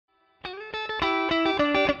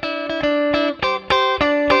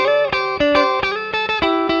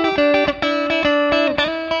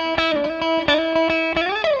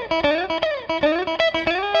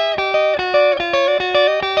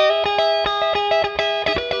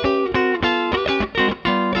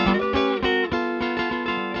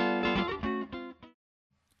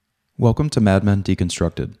Welcome to Mad Men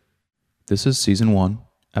Deconstructed. This is Season 1,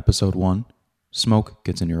 Episode 1, Smoke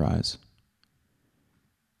Gets in Your Eyes.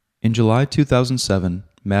 In July 2007,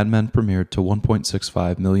 Mad Men premiered to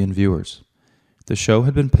 1.65 million viewers. The show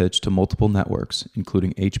had been pitched to multiple networks,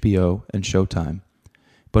 including HBO and Showtime,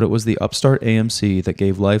 but it was the upstart AMC that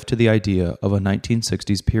gave life to the idea of a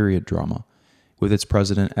 1960s period drama, with its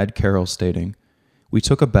president Ed Carroll stating, "We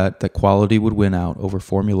took a bet that quality would win out over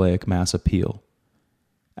formulaic mass appeal."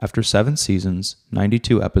 After 7 seasons,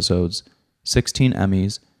 92 episodes, 16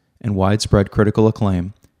 Emmys, and widespread critical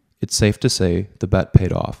acclaim, it's safe to say the bet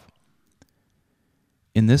paid off.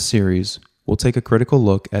 In this series, we'll take a critical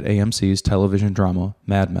look at AMC's television drama,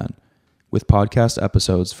 Mad Men, with podcast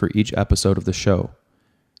episodes for each episode of the show.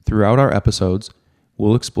 Throughout our episodes,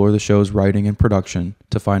 we'll explore the show's writing and production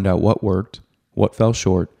to find out what worked, what fell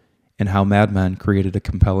short, and how Mad Men created a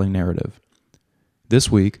compelling narrative. This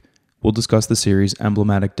week, we'll discuss the series'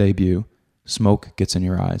 emblematic debut, Smoke Gets in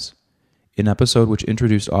Your Eyes, an episode which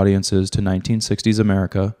introduced audiences to 1960s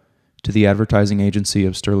America, to the advertising agency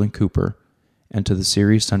of Sterling Cooper, and to the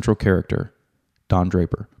series' central character, Don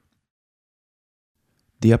Draper.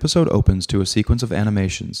 The episode opens to a sequence of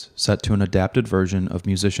animations set to an adapted version of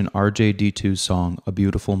musician RJD2's song, A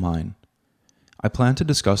Beautiful Mind. I plan to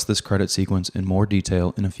discuss this credit sequence in more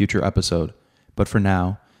detail in a future episode, but for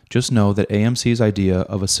now, just know that AMC's idea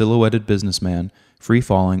of a silhouetted businessman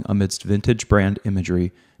free-falling amidst vintage brand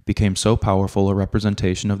imagery became so powerful a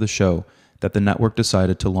representation of the show that the network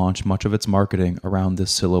decided to launch much of its marketing around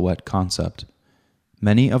this silhouette concept.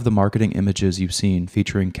 Many of the marketing images you've seen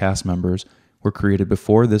featuring cast members were created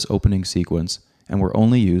before this opening sequence and were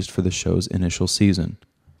only used for the show's initial season.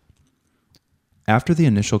 After the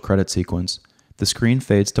initial credit sequence, the screen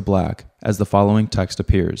fades to black as the following text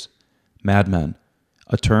appears: Mad Men,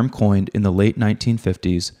 a term coined in the late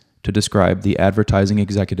 1950s to describe the advertising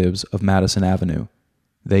executives of Madison Avenue.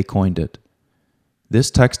 They coined it.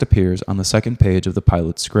 This text appears on the second page of the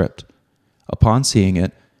pilot's script. Upon seeing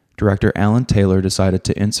it, director Alan Taylor decided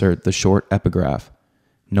to insert the short epigraph,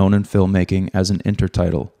 known in filmmaking as an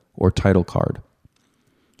intertitle or title card.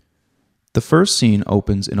 The first scene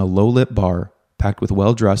opens in a low-lit bar packed with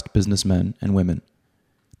well-dressed businessmen and women.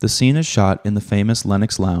 The scene is shot in the famous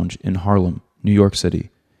Lenox Lounge in Harlem, New York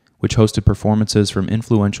City, which hosted performances from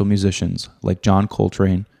influential musicians like John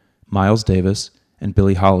Coltrane, Miles Davis, and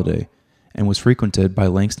Billie Holiday, and was frequented by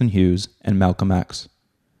Langston Hughes and Malcolm X.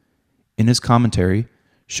 In his commentary,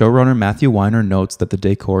 showrunner Matthew Weiner notes that the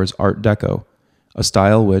decor is Art Deco, a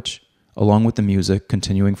style which, along with the music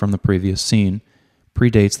continuing from the previous scene,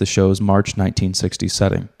 predates the show's March 1960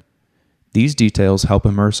 setting. These details help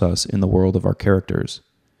immerse us in the world of our characters.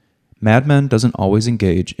 Mad Men doesn't always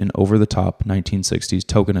engage in over-the-top 1960s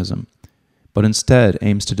tokenism, but instead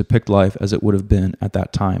aims to depict life as it would have been at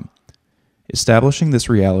that time. Establishing this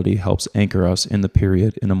reality helps anchor us in the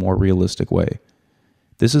period in a more realistic way.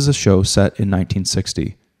 This is a show set in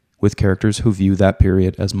 1960, with characters who view that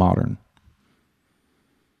period as modern.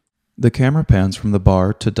 The camera pans from the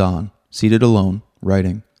bar to Don, seated alone,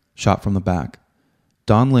 writing, shot from the back.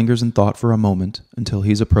 Don lingers in thought for a moment until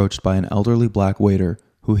he's approached by an elderly black waiter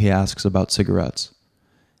who he asks about cigarettes.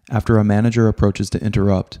 After a manager approaches to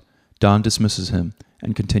interrupt, Don dismisses him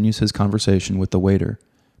and continues his conversation with the waiter,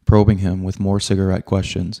 probing him with more cigarette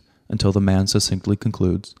questions until the man succinctly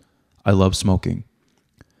concludes, "I love smoking."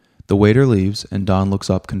 The waiter leaves and Don looks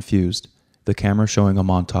up confused, the camera showing a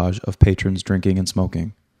montage of patrons drinking and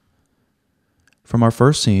smoking. From our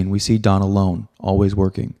first scene, we see Don alone, always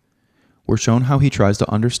working. We're shown how he tries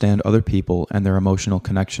to understand other people and their emotional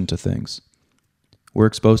connection to things. We're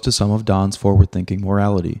exposed to some of Don's forward-thinking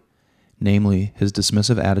morality, namely his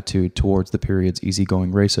dismissive attitude towards the period's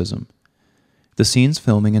easygoing racism. The scene's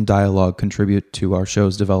filming and dialogue contribute to our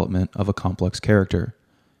show's development of a complex character.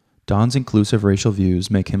 Don's inclusive racial views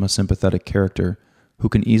make him a sympathetic character who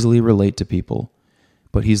can easily relate to people,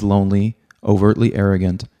 but he's lonely, overtly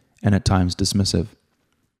arrogant, and at times dismissive.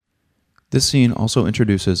 This scene also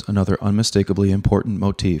introduces another unmistakably important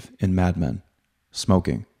motif in Mad Men: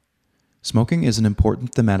 smoking. Smoking is an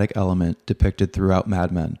important thematic element depicted throughout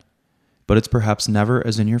Mad Men, but it's perhaps never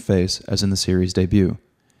as in your face as in the series' debut.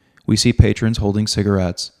 We see patrons holding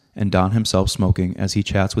cigarettes, and Don himself smoking as he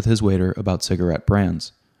chats with his waiter about cigarette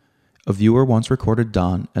brands. A viewer once recorded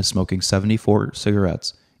Don as smoking 74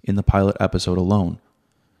 cigarettes in the pilot episode alone.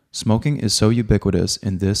 Smoking is so ubiquitous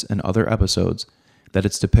in this and other episodes that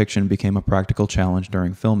its depiction became a practical challenge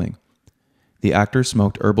during filming. The actors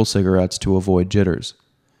smoked herbal cigarettes to avoid jitters.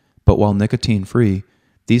 But while nicotine-free,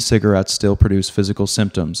 these cigarettes still produce physical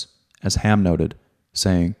symptoms, as Ham noted,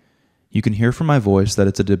 saying, "You can hear from my voice that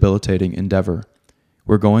it's a debilitating endeavor.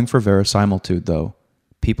 We're going for verisimilitude, though.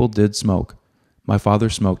 People did smoke. My father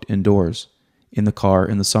smoked indoors, in the car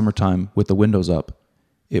in the summertime with the windows up.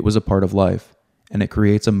 It was a part of life, and it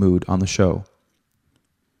creates a mood on the show.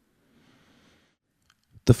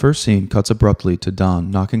 The first scene cuts abruptly to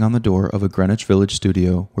Don knocking on the door of a Greenwich Village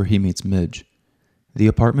studio where he meets Midge. The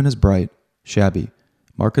apartment is bright, shabby,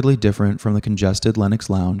 markedly different from the congested Lenox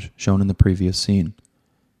Lounge shown in the previous scene.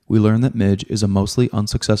 We learn that Midge is a mostly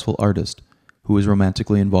unsuccessful artist who is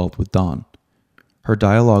romantically involved with Don. Her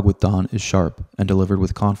dialogue with Don is sharp and delivered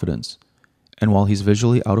with confidence, and while he's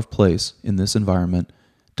visually out of place in this environment,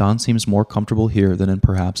 Don seems more comfortable here than in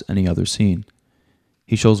perhaps any other scene.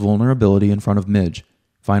 He shows vulnerability in front of Midge,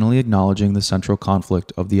 finally acknowledging the central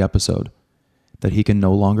conflict of the episode, that he can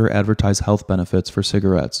no longer advertise health benefits for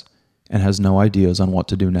cigarettes and has no ideas on what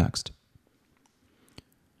to do next.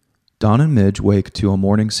 Don and Midge wake to a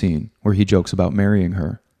morning scene where he jokes about marrying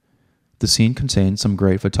her. The scene contains some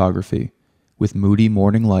great photography, with moody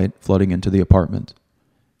morning light flooding into the apartment.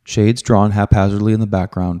 Shades drawn haphazardly in the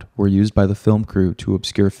background were used by the film crew to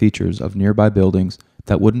obscure features of nearby buildings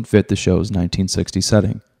that wouldn't fit the show's 1960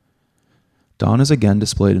 setting. Don is again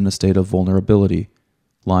displayed in a state of vulnerability,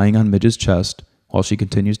 lying on Midge's chest while she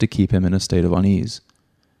continues to keep him in a state of unease.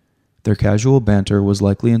 Their casual banter was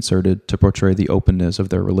likely inserted to portray the openness of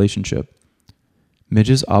their relationship.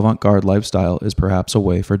 Midge's avant-garde lifestyle is perhaps a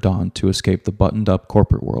way for Don to escape the buttoned-up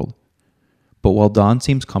corporate world. But while Don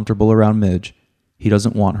seems comfortable around Midge, he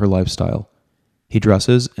doesn't want her lifestyle. He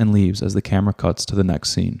dresses and leaves as the camera cuts to the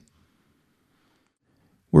next scene.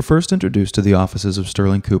 We're first introduced to the offices of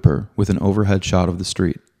Sterling Cooper with an overhead shot of the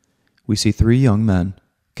street. We see three young men,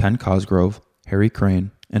 Ken Cosgrove, Harry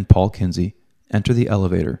Crane, and Paul Kinsey, enter the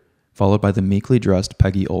elevator, followed by the meekly dressed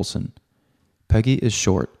Peggy Olson. Peggy is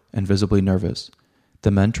short and visibly nervous.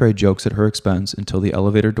 The men trade jokes at her expense until the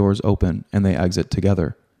elevator doors open and they exit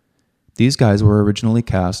together. These guys were originally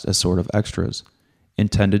cast as sort of extras,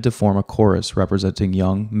 intended to form a chorus representing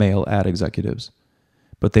young male ad executives,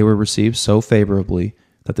 but they were received so favorably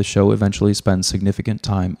that the show eventually spends significant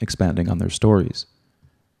time expanding on their stories.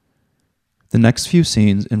 The next few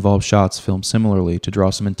scenes involve shots filmed similarly to draw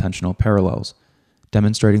some intentional parallels,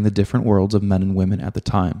 demonstrating the different worlds of men and women at the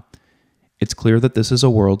time. It's clear that this is a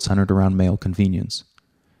world centered around male convenience.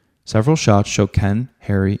 Several shots show Ken,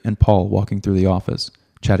 Harry, and Paul walking through the office,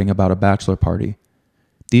 chatting about a bachelor party.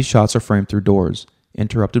 These shots are framed through doors,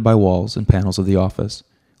 interrupted by walls and panels of the office,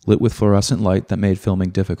 lit with fluorescent light that made filming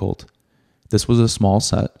difficult. This was a small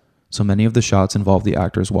set, so many of the shots involved the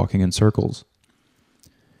actors walking in circles.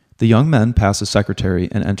 The young men pass a secretary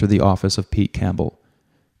and enter the office of Pete Campbell.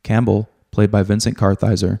 Campbell, played by Vincent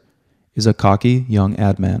Kartheiser, is a cocky young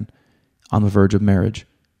ad man on the verge of marriage.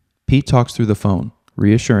 Pete talks through the phone,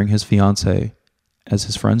 reassuring his fiancée as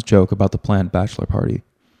his friends joke about the planned bachelor party.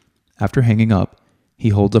 After hanging up, he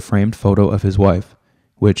holds a framed photo of his wife,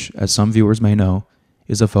 which, as some viewers may know,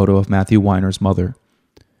 is a photo of Matthew Weiner's mother.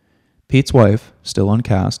 Pete's wife, still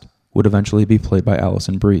uncast, would eventually be played by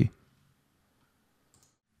Alison Brie.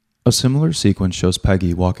 A similar sequence shows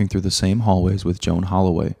Peggy walking through the same hallways with Joan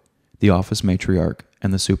Holloway, the office matriarch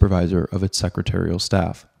and the supervisor of its secretarial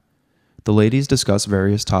staff. The ladies discuss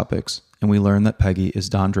various topics, and we learn that Peggy is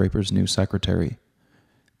Don Draper's new secretary.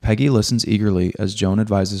 Peggy listens eagerly as Joan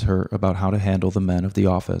advises her about how to handle the men of the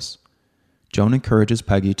office. Joan encourages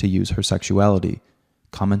Peggy to use her sexuality,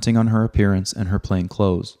 commenting on her appearance and her plain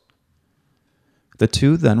clothes. The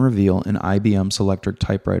two then reveal an IBM Selectric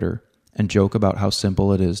typewriter and joke about how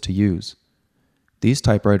simple it is to use. These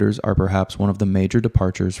typewriters are perhaps one of the major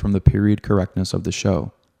departures from the period correctness of the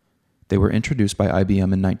show. They were introduced by IBM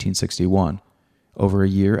in 1961, over a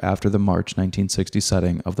year after the March 1960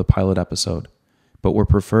 setting of the pilot episode, but were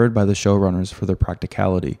preferred by the showrunners for their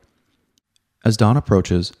practicality. As Don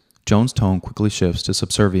approaches, Joan's tone quickly shifts to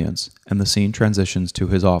subservience, and the scene transitions to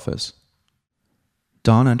his office.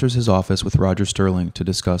 Don enters his office with Roger Sterling to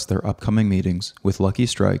discuss their upcoming meetings with Lucky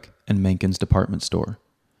Strike and Menken's department store.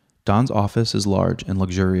 Don's office is large and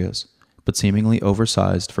luxurious, but seemingly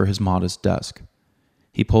oversized for his modest desk.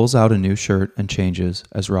 He pulls out a new shirt and changes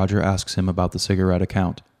as Roger asks him about the cigarette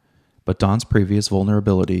account, but Don's previous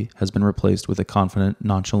vulnerability has been replaced with a confident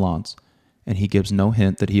nonchalance, and he gives no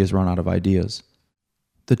hint that he has run out of ideas.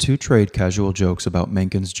 The two trade casual jokes about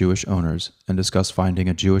Menken's Jewish owners and discuss finding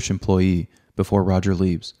a Jewish employee before Roger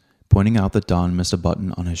leaves, pointing out that Don missed a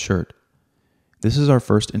button on his shirt. This is our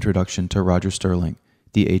first introduction to Roger Sterling,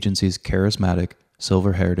 the agency's charismatic,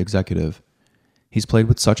 silver-haired executive. He's played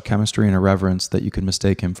with such chemistry and irreverence that you could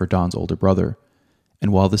mistake him for Don's older brother,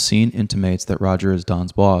 and while the scene intimates that Roger is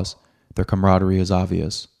Don's boss, their camaraderie is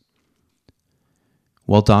obvious.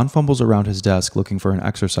 While Don fumbles around his desk looking for an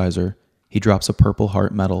exerciser, he drops a Purple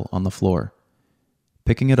Heart medal on the floor.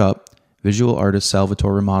 Picking it up, visual artist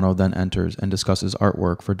Salvatore Romano then enters and discusses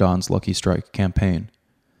artwork for Don's Lucky Strike campaign.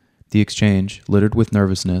 The exchange, littered with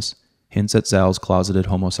nervousness, hints at Sal's closeted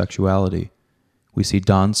homosexuality. We see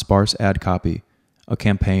Don's sparse ad copy, a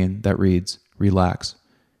campaign that reads, "Relax,"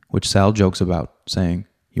 which Sal jokes about, saying,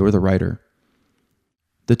 "You're the writer."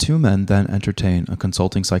 The two men then entertain a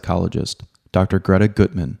consulting psychologist, Dr. Greta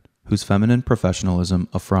Gutman, whose feminine professionalism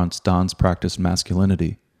affronts Don's practiced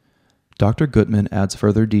masculinity. Dr. Gutman adds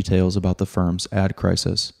further details about the firm's ad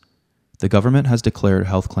crisis. The government has declared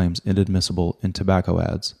health claims inadmissible in tobacco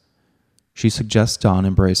ads. She suggests Don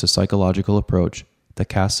embrace a psychological approach that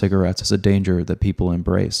casts cigarettes as a danger that people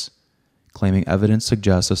embrace, claiming evidence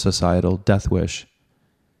suggests a societal death wish.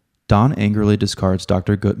 Don angrily discards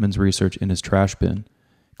Dr. Gutman's research in his trash bin,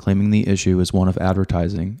 claiming the issue is one of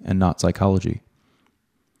advertising and not psychology.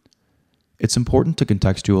 It's important to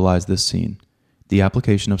contextualize this scene. The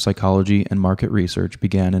application of psychology and market research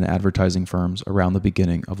began in advertising firms around the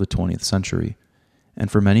beginning of the 20th century, and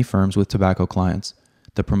for many firms with tobacco clients,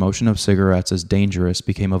 the promotion of cigarettes as dangerous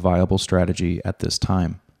became a viable strategy at this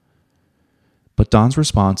time. But Don's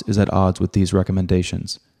response is at odds with these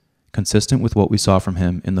recommendations, consistent with what we saw from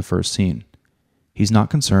him in the first scene. He's not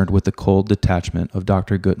concerned with the cold detachment of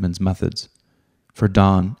Dr. Gutman's methods. For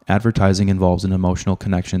Don, advertising involves an emotional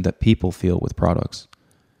connection that people feel with products.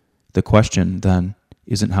 The question, then,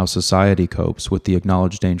 isn't how society copes with the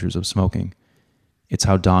acknowledged dangers of smoking. It's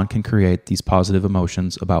how Don can create these positive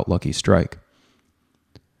emotions about Lucky Strike.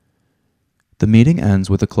 The meeting ends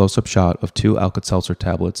with a close-up shot of 2 Alka-Seltzer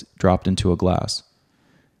tablets dropped into a glass.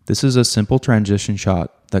 This is a simple transition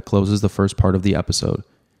shot that closes the first part of the episode,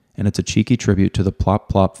 and it's a cheeky tribute to the Plop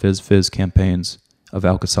Plop Fizz Fizz campaigns of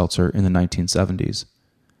Alka-Seltzer in the 1970s.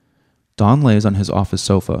 Don lays on his office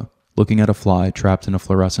sofa, looking at a fly trapped in a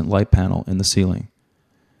fluorescent light panel in the ceiling.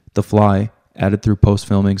 The fly, added through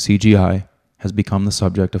post-filming CGI, has become the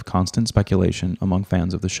subject of constant speculation among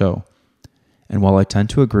fans of the show. And while I tend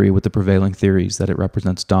to agree with the prevailing theories that it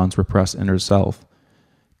represents Don's repressed inner self,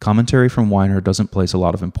 commentary from Weiner doesn't place a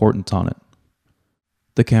lot of importance on it.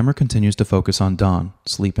 The camera continues to focus on Don,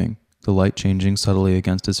 sleeping, the light changing subtly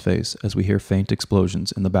against his face as we hear faint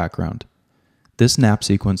explosions in the background. This nap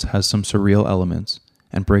sequence has some surreal elements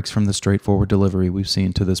and breaks from the straightforward delivery we've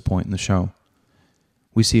seen to this point in the show.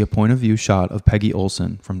 We see a point-of-view shot of Peggy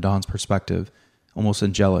Olson from Don's perspective, almost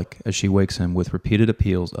angelic as she wakes him with repeated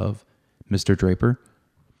appeals of, "Mr. Draper?"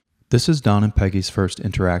 This is Don and Peggy's first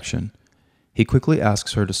interaction. He quickly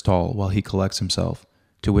asks her to stall while he collects himself,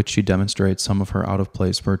 to which she demonstrates some of her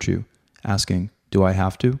out-of-place virtue, asking, "Do I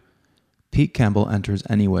have to?" Pete Campbell enters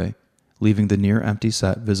anyway, leaving the near-empty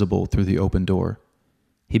set visible through the open door.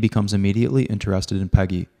 He becomes immediately interested in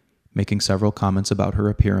Peggy, making several comments about her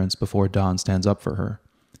appearance before Don stands up for her.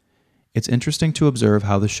 It's interesting to observe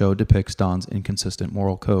how the show depicts Don's inconsistent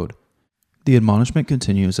moral code. The admonishment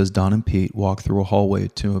continues as Don and Pete walk through a hallway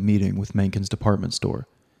to a meeting with Mencken's department store,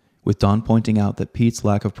 with Don pointing out that Pete's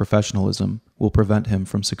lack of professionalism will prevent him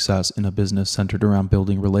from success in a business centered around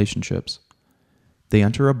building relationships. They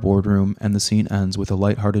enter a boardroom and the scene ends with a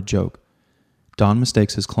lighthearted joke. Don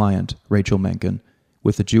mistakes his client, Rachel Mencken,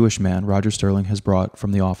 with the Jewish man Roger Sterling has brought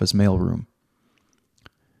from the office mailroom.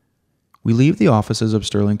 We leave the offices of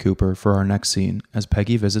Sterling Cooper for our next scene as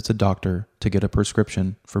Peggy visits a doctor to get a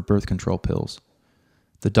prescription for birth control pills.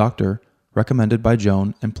 The doctor, recommended by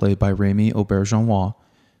Joan and played by Rémi Auberjonois,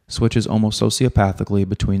 switches almost sociopathically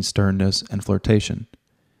between sternness and flirtation.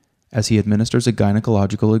 As he administers a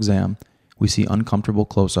gynecological exam, we see uncomfortable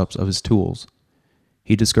close-ups of his tools.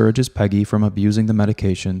 He discourages Peggy from abusing the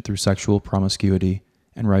medication through sexual promiscuity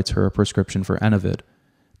and writes her a prescription for Enovid,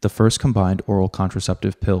 the first combined oral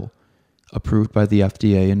contraceptive pill, approved by the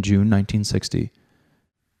FDA in June 1960.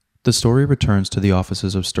 The story returns to the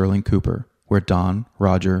offices of Sterling Cooper, where Don,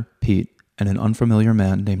 Roger, Pete, and an unfamiliar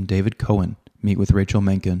man named David Cohen meet with Rachel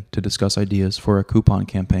Mencken to discuss ideas for a coupon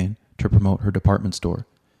campaign to promote her department store.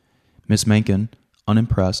 Miss Mencken,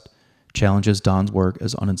 unimpressed, challenges Don's work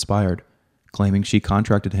as uninspired, claiming she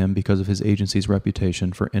contracted him because of his agency's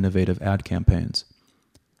reputation for innovative ad campaigns.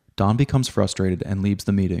 Don becomes frustrated and leaves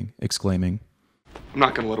the meeting, exclaiming, "I'm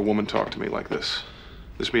not going to let a woman talk to me like this.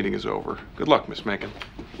 This meeting is over. Good luck, Miss Mencken."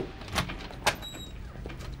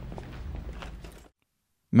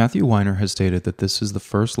 Matthew Weiner has stated that this is the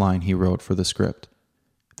first line he wrote for the script.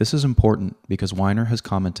 This is important because Weiner has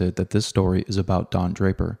commented that this story is about Don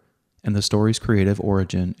Draper, and the story's creative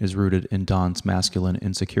origin is rooted in Don's masculine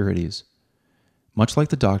insecurities. Much like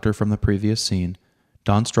the doctor from the previous scene,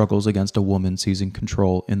 Don struggles against a woman seizing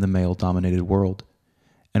control in the male-dominated world.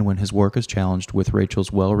 and when his work is challenged with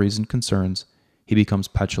Rachel's well-reasoned concerns, he becomes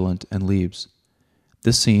petulant and leaves.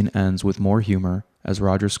 This scene ends with more humor as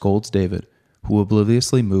Roger scolds David, who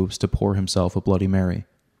obliviously moves to pour himself a Bloody Mary.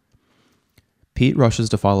 Pete rushes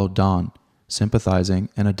to follow Don, sympathizing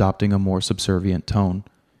and adopting a more subservient tone.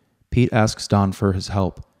 Pete asks Don for his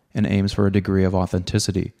help and aims for a degree of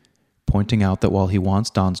authenticity, pointing out that while he wants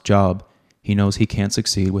Don's job, he knows he can't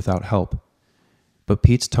succeed without help. But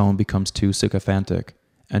Pete's tone becomes too sycophantic,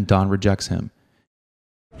 and Don rejects him.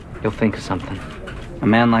 You'll think of something. A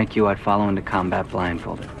man like you I'd follow into combat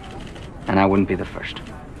blindfolded. And I wouldn't be the first.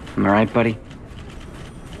 Am I right, buddy?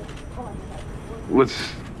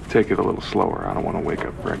 Let's take it a little slower. I don't want to wake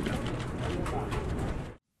up pregnant.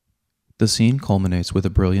 The scene culminates with a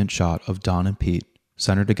brilliant shot of Don and Pete,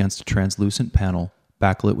 centered against a translucent panel,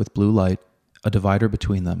 backlit with blue light, a divider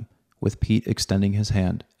between them, with Pete extending his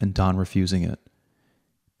hand and Don refusing it.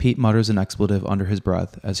 Pete mutters an expletive under his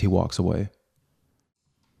breath as he walks away.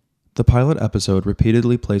 The pilot episode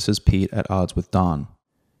repeatedly places Pete at odds with Don.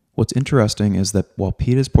 What's interesting is that while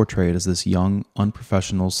Pete is portrayed as this young,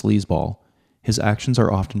 unprofessional sleazeball, his actions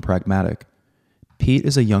are often pragmatic. Pete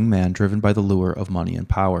is a young man driven by the lure of money and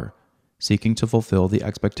power, seeking to fulfill the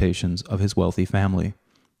expectations of his wealthy family.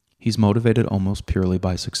 He's motivated almost purely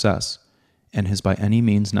by success, and his by any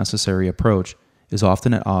means necessary approach is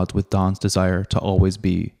often at odds with Don's desire to always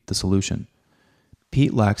be the solution.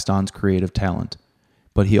 Pete lacks Don's creative talent,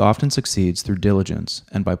 but he often succeeds through diligence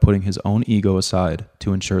and by putting his own ego aside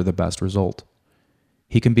to ensure the best result.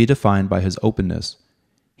 He can be defined by his openness.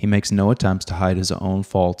 He makes no attempts to hide his own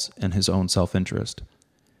faults and his own self-interest.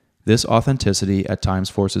 This authenticity at times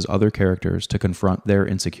forces other characters to confront their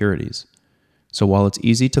insecurities. So while it's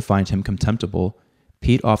easy to find him contemptible,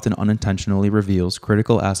 Pete often unintentionally reveals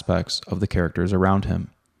critical aspects of the characters around him.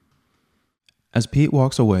 As Pete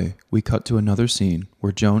walks away, we cut to another scene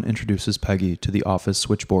where Joan introduces Peggy to the office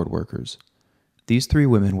switchboard workers. These three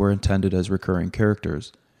women were intended as recurring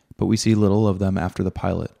characters, but we see little of them after the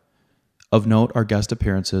pilot. Of note are guest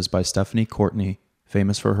appearances by Stephanie Courtney,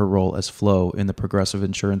 famous for her role as Flo in the Progressive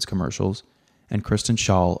Insurance commercials, and Kristen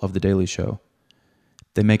Schaal of The Daily Show.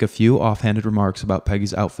 They make a few offhanded remarks about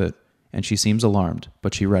Peggy's outfit, and she seems alarmed,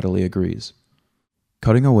 but she readily agrees.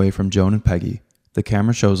 Cutting away from Joan and Peggy, the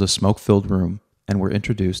camera shows a smoke-filled room, and we're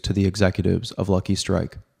introduced to the executives of Lucky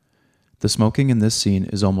Strike. The smoking in this scene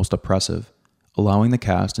is almost oppressive, allowing the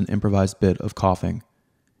cast an improvised bit of coughing.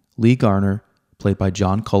 Lee Garner, played by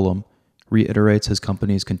John Cullum, reiterates his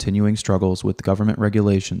company's continuing struggles with government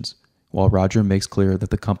regulations, while Roger makes clear that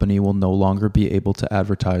the company will no longer be able to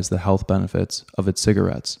advertise the health benefits of its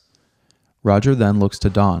cigarettes. Roger then looks to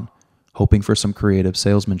Don, hoping for some creative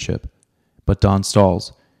salesmanship, but Don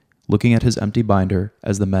stalls, looking at his empty binder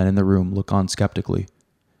as the men in the room look on skeptically.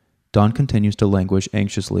 Don continues to languish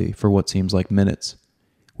anxiously for what seems like minutes.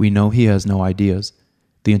 We know he has no ideas.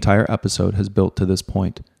 The entire episode has built to this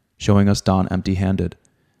point, showing us Don empty-handed.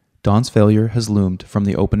 Don's failure has loomed from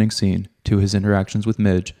the opening scene to his interactions with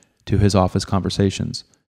Midge to his office conversations.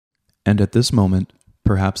 And at this moment,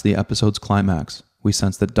 perhaps the episode's climax, we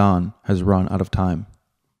sense that Don has run out of time.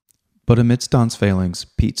 But amidst Don's failings,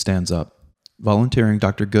 Pete stands up, volunteering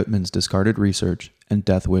Dr. Gutman's discarded research and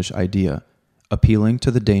death wish idea, appealing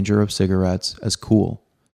to the danger of cigarettes as cool.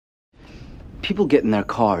 People get in their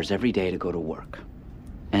cars every day to go to work,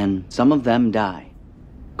 and some of them die.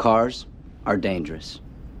 Cars are dangerous.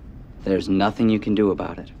 There's nothing you can do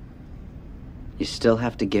about it. You still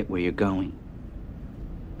have to get where you're going.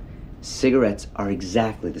 Cigarettes are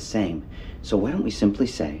exactly the same, so why don't we simply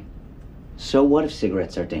say, so what if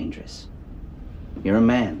cigarettes are dangerous? You're a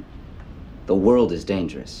man. The world is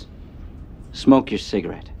dangerous. Smoke your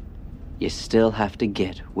cigarette. You still have to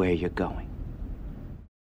get where you're going.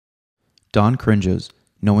 Don cringes,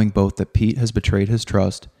 knowing both that Pete has betrayed his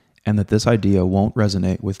trust and that this idea won't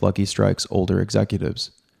resonate with Lucky Strike's older executives.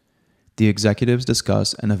 The executives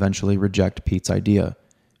discuss and eventually reject Pete's idea,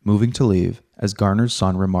 moving to leave as Garner's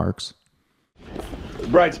son remarks, The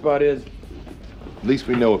bright spot is, at least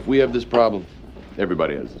we know if we have this problem,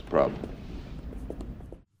 everybody has this problem.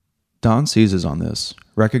 Don seizes on this,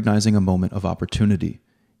 recognizing a moment of opportunity.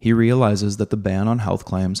 He realizes that the ban on health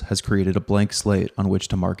claims has created a blank slate on which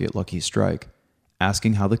to market Lucky Strike,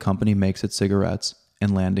 asking how the company makes its cigarettes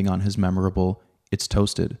and landing on his memorable, "It's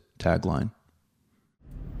toasted" tagline.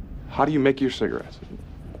 How do you make your cigarettes?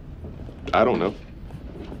 I don't know.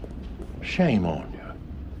 Shame on you.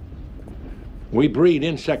 We breed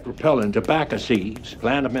insect-repellent tobacco seeds,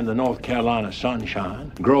 plant them in the North Carolina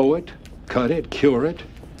sunshine, grow it, cut it, cure it,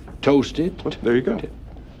 toast it. Well, there you go.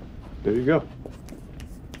 There you go.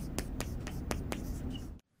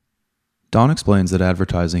 Don explains that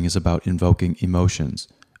advertising is about invoking emotions,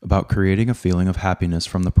 about creating a feeling of happiness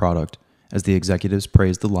from the product, as the executives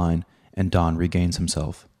praise the line and Don regains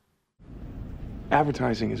himself.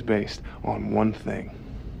 Advertising is based on one thing: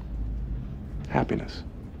 happiness.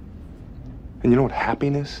 And you know what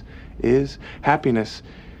happiness is? Happiness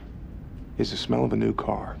is the smell of a new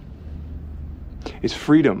car. It's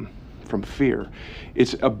freedom from fear.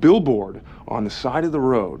 It's a billboard on the side of the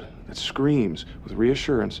road that screams with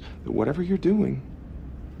reassurance that whatever you're doing,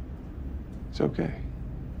 it's okay.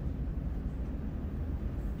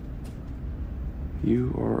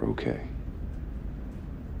 You are okay.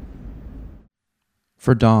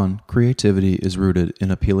 For Don, creativity is rooted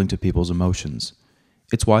in appealing to people's emotions.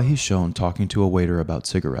 It's why he's shown talking to a waiter about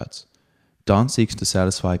cigarettes. Don seeks to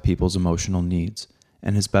satisfy people's emotional needs,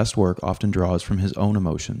 and his best work often draws from his own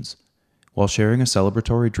emotions. While sharing a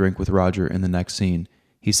celebratory drink with Roger in the next scene,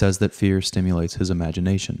 he says that fear stimulates his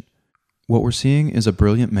imagination. What we're seeing is a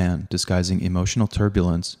brilliant man disguising emotional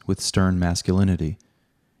turbulence with stern masculinity.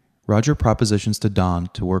 Roger propositions to Don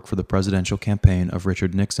to work for the presidential campaign of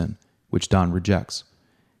Richard Nixon, which Don rejects.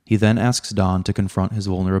 He then asks Don to confront his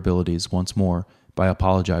vulnerabilities once more by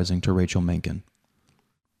apologizing to Rachel Menken.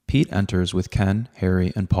 Pete enters with Ken,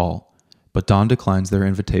 Harry, and Paul, but Don declines their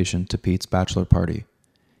invitation to Pete's bachelor party.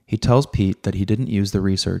 He tells Pete that he didn't use the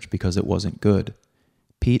research because it wasn't good.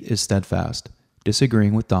 Pete is steadfast,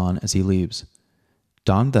 disagreeing with Don as he leaves.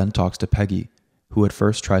 Don then talks to Peggy, who at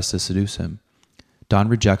first tries to seduce him. Don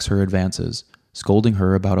rejects her advances, scolding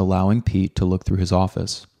her about allowing Pete to look through his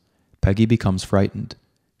office. Peggy becomes frightened.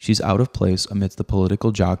 She's out of place amidst the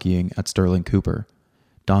political jockeying at Sterling Cooper.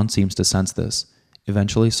 Don seems to sense this,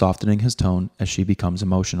 eventually softening his tone as she becomes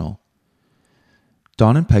emotional.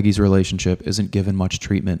 Don and Peggy's relationship isn't given much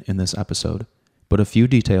treatment in this episode, but a few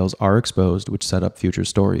details are exposed which set up future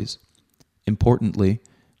stories. Importantly,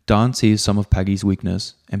 Don sees some of Peggy's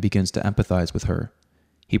weakness and begins to empathize with her.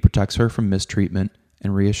 He protects her from mistreatment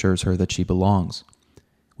and reassures her that she belongs.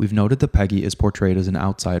 We've noted that Peggy is portrayed as an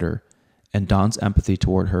outsider, and Don's empathy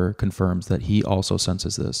toward her confirms that he also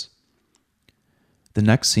senses this. The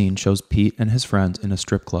next scene shows Pete and his friends in a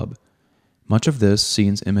strip club. Much of this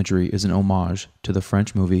scene's imagery is an homage to the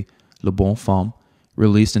French movie Le Bon Femme,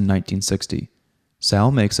 released in 1960.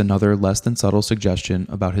 Sal makes another less than subtle suggestion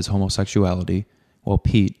about his homosexuality, while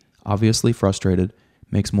Pete, obviously frustrated,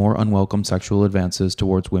 makes more unwelcome sexual advances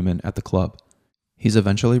towards women at the club. He's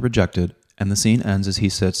eventually rejected, and the scene ends as he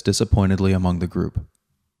sits disappointedly among the group.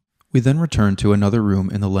 We then return to another room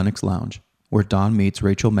in the Lennox Lounge, where Don meets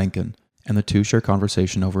Rachel Menken, and the two share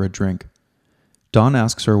conversation over a drink. Don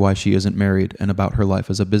asks her why she isn't married and about her life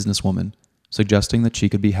as a businesswoman, suggesting that she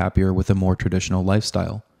could be happier with a more traditional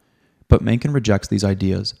lifestyle. But Menken rejects these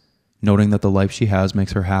ideas, noting that the life she has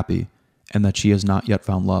makes her happy, and that she has not yet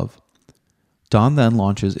found love. Don then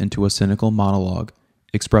launches into a cynical monologue,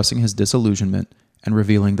 expressing his disillusionment and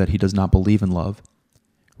revealing that he does not believe in love.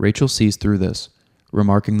 Rachel sees through this,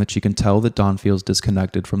 remarking that she can tell that Don feels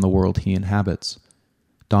disconnected from the world he inhabits.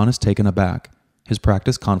 Don is taken aback, his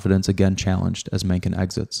practiced confidence again challenged as Menken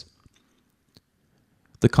exits.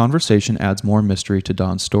 The conversation adds more mystery to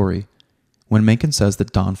Don's story. When Menken says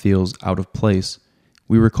that Don feels out of place,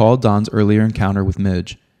 we recall Don's earlier encounter with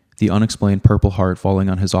Midge, the unexplained Purple Heart falling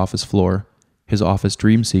on his office floor, his office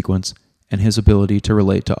dream sequence, and his ability to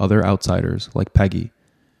relate to other outsiders like Peggy.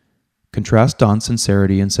 Contrast Don's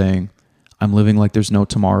sincerity in saying, "I'm living like there's no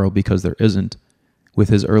tomorrow because there isn't," with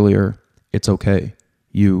his earlier, "It's okay.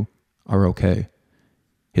 You are okay."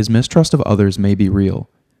 His mistrust of others may be real,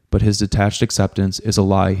 but his detached acceptance is a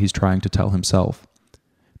lie he's trying to tell himself.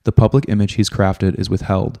 The public image he's crafted is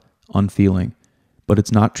withheld, unfeeling, but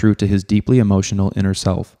it's not true to his deeply emotional inner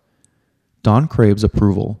self. Don craves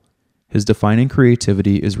approval. His defining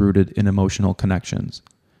creativity is rooted in emotional connections.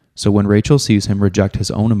 So when Rachel sees him reject his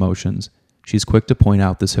own emotions, she's quick to point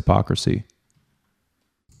out this hypocrisy.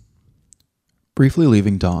 Briefly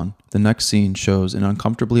leaving Don, the next scene shows an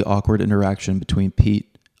uncomfortably awkward interaction between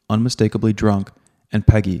Pete, unmistakably drunk, and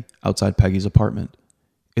Peggy outside Peggy's apartment.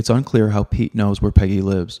 It's unclear how Pete knows where Peggy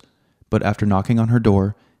lives, but after knocking on her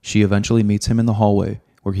door, she eventually meets him in the hallway,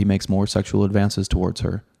 where he makes more sexual advances towards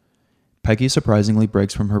her. Peggy surprisingly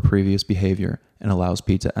breaks from her previous behavior and allows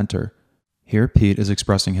Pete to enter. Here Pete is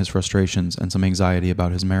expressing his frustrations and some anxiety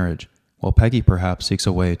about his marriage, while Peggy perhaps seeks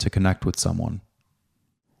a way to connect with someone.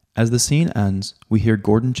 As the scene ends, we hear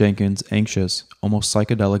Gordon Jenkins' anxious, almost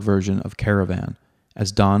psychedelic version of Caravan,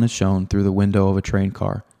 as Don is shown through the window of a train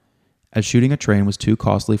car. As shooting a train was too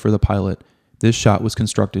costly for the pilot, this shot was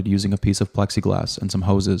constructed using a piece of plexiglass and some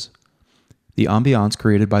hoses. The ambiance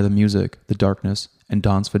created by the music, the darkness, and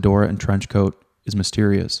Don's fedora and trench coat is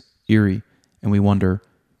mysterious, eerie, and we wonder,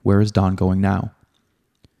 where is Don going now?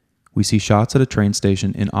 We see shots at a train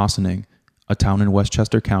station in Ossining, a town in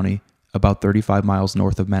Westchester County, about 35 miles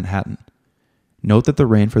north of Manhattan. Note that the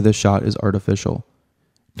rain for this shot is artificial.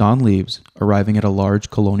 Don leaves, arriving at a large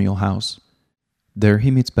colonial house. There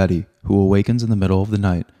he meets Betty, who awakens in the middle of the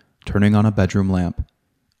night, turning on a bedroom lamp.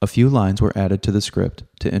 A few lines were added to the script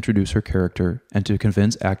to introduce her character and to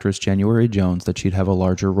convince actress January Jones that she'd have a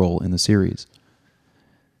larger role in the series.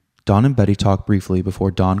 Don and Betty talk briefly before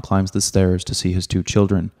Don climbs the stairs to see his 2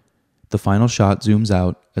 children. The final shot zooms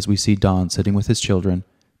out as we see Don sitting with his children,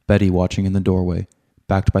 Betty watching in the doorway,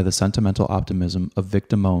 backed by the sentimental optimism of Vic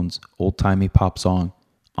Damone's old-timey pop song,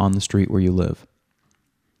 On the Street Where You Live.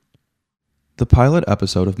 The pilot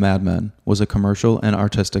episode of Mad Men was a commercial and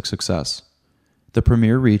artistic success. The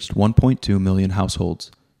premiere reached 1.2 million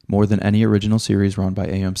households, more than any original series run by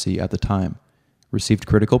AMC at the time, received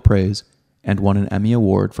critical praise, and won an Emmy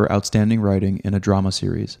Award for Outstanding Writing in a Drama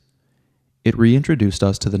Series. It reintroduced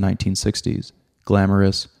us to the 1960s,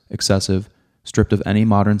 glamorous, excessive, stripped of any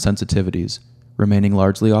modern sensitivities, remaining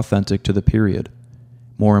largely authentic to the period.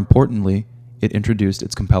 More importantly, it introduced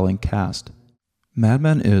its compelling cast. Mad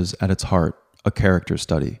Men is, at its heart, a character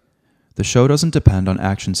study. The show doesn't depend on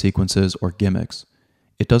action sequences or gimmicks.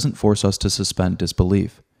 It doesn't force us to suspend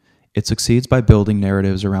disbelief. It succeeds by building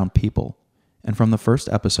narratives around people, and from the first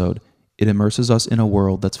episode, it immerses us in a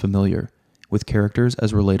world that's familiar, with characters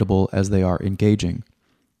as relatable as they are engaging.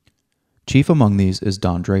 Chief among these is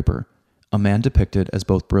Don Draper, a man depicted as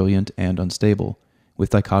both brilliant and unstable,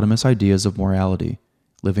 with dichotomous ideas of morality,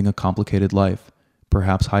 living a complicated life,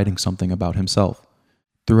 perhaps hiding something about himself.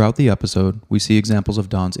 Throughout the episode, we see examples of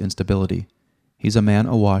Don's instability. He's a man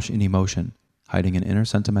awash in emotion, hiding an inner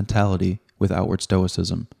sentimentality with outward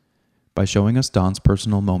stoicism. By showing us Don's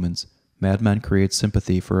personal moments, Mad Men creates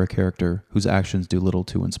sympathy for a character whose actions do little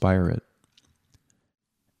to inspire it.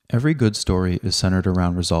 Every good story is centered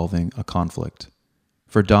around resolving a conflict.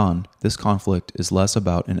 For Don, this conflict is less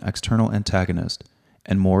about an external antagonist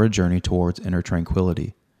and more a journey towards inner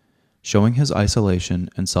tranquility. Showing his isolation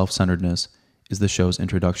and self-centeredness is the show's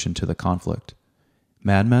introduction to the conflict.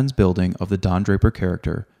 Mad Men's building of the Don Draper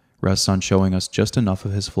character rests on showing us just enough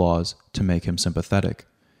of his flaws to make him sympathetic.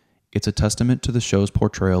 It's a testament to the show's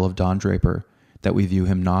portrayal of Don Draper that we view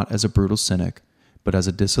him not as a brutal cynic, but as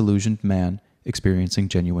a disillusioned man experiencing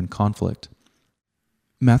genuine conflict.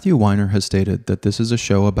 Matthew Weiner has stated that this is a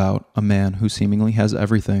show about a man who seemingly has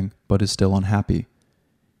everything but is still unhappy.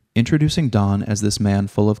 Introducing Don as this man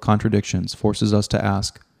full of contradictions forces us to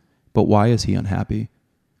ask, but why is he unhappy?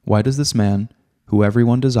 Why does this man, who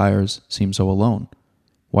everyone desires, seem so alone?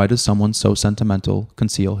 Why does someone so sentimental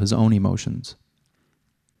conceal his own emotions?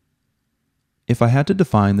 If I had to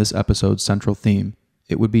define this episode's central theme,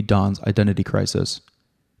 it would be Don's identity crisis.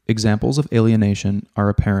 Examples of alienation are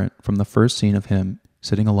apparent from the first scene of him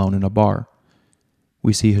sitting alone in a bar.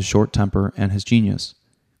 We see his short temper and his genius.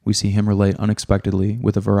 We see him relate unexpectedly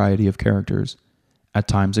with a variety of characters, at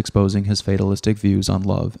times exposing his fatalistic views on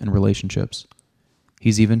love and relationships.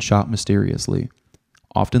 He's even shot mysteriously,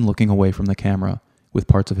 often looking away from the camera, with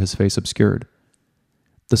parts of his face obscured.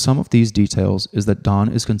 The sum of these details is that Don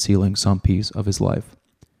is concealing some piece of his life.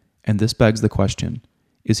 And this begs the question,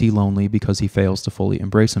 is he lonely because he fails to fully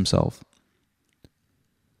embrace himself?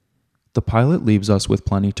 The pilot leaves us with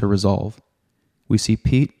plenty to resolve. We see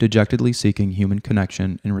Pete dejectedly seeking human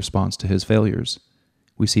connection in response to his failures.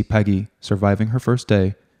 We see Peggy, surviving her first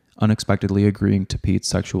day, unexpectedly agreeing to Pete's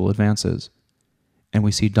sexual advances. And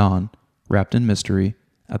we see Don, wrapped in mystery,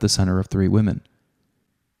 at the center of 3 women.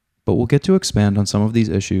 But we'll get to expand on some of these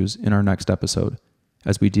issues in our next episode,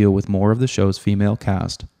 as we deal with more of the show's female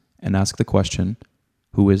cast and ask the question,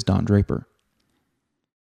 who is Don Draper?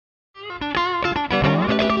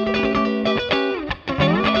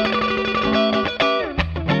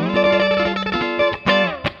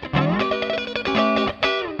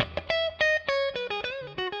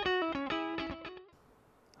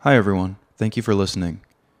 Hi everyone, thank you for listening.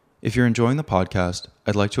 If you're enjoying the podcast,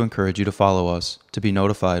 I'd like to encourage you to follow us to be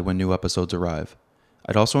notified when new episodes arrive.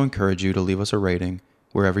 I'd also encourage you to leave us a rating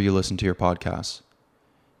wherever you listen to your podcasts.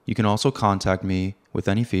 You can also contact me with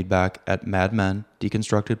any feedback at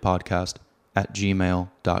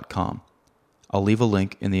madmendeconstructedpodcast@gmail.com. I'll leave a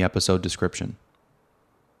link in the episode description.